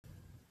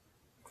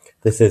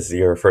This is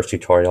your first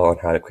tutorial on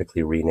how to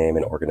quickly rename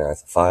and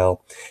organize a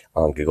file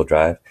on Google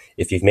Drive.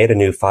 If you've made a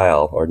new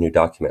file or new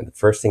document, the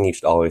first thing you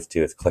should always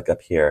do is click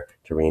up here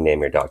to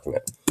rename your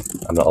document.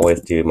 I'm going to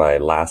always do my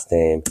last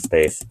name,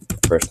 space,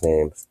 first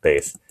name,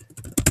 space,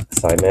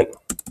 assignment.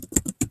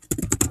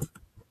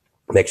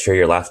 Make sure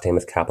your last name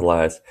is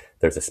capitalized,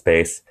 there's a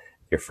space,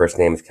 your first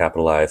name is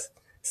capitalized,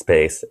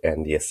 space,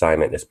 and the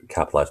assignment is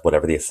capitalized.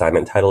 Whatever the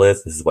assignment title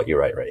is, this is what you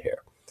write right here.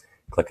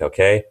 Click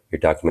OK. Your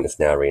document is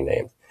now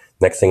renamed.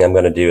 Next thing I'm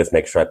going to do is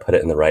make sure I put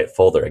it in the right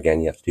folder. Again,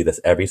 you have to do this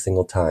every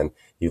single time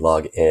you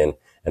log in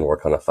and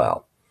work on a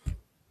file.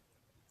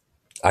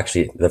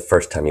 Actually, the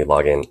first time you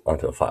log in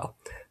onto a file.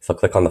 So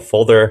click on the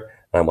folder.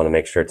 I want to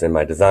make sure it's in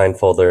my design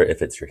folder.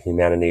 If it's your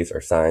humanities or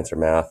science or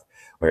math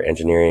or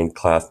engineering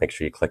class, make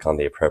sure you click on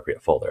the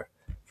appropriate folder.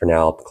 For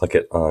now, I'll click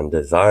it on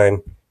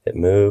design, hit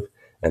move,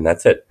 and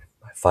that's it.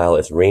 My file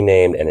is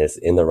renamed and is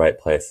in the right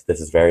place. This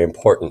is very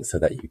important so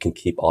that you can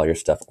keep all your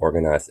stuff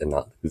organized and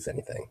not lose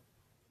anything.